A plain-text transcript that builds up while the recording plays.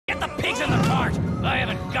in the cart! I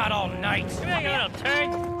haven't got all night! Come here, you little turd!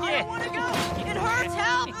 I don't want to go! It hurts!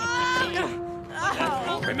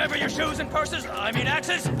 Help! Remember your shoes and purses? I mean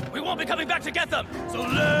axes? We won't be coming back to get them! So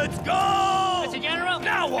let's go! Mr. General?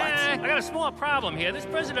 Now what? I got a small problem here. This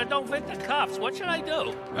prisoner don't fit the cuffs. What should I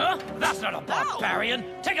do? Huh? That's not a barbarian!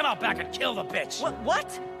 Take him out back and kill the bitch!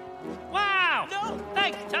 What? Wow! No!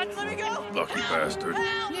 Thanks, Toots. Let me go! Lucky bastard.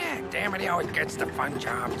 Help! Yeah, damn it, he always gets the fun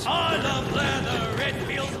jobs. I love leather, it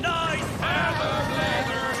feels nice! Leather,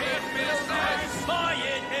 it feels nice! Buy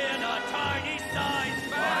it in a tiny size!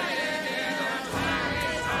 Buy it in a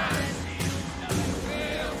tiny size!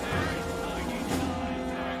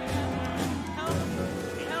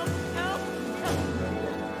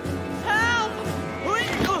 Help!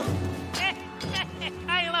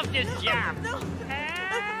 I love this job. No!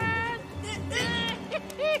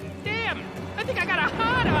 Damn! I think I got a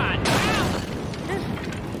hard on.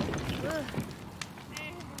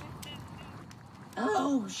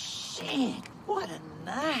 Oh, shit. What a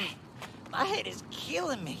night. My head is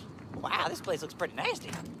killing me. Wow, this place looks pretty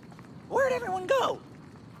nasty. Where'd everyone go?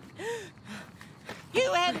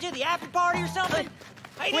 You heading to the after party or something?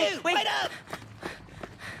 Hey, dude, wait up!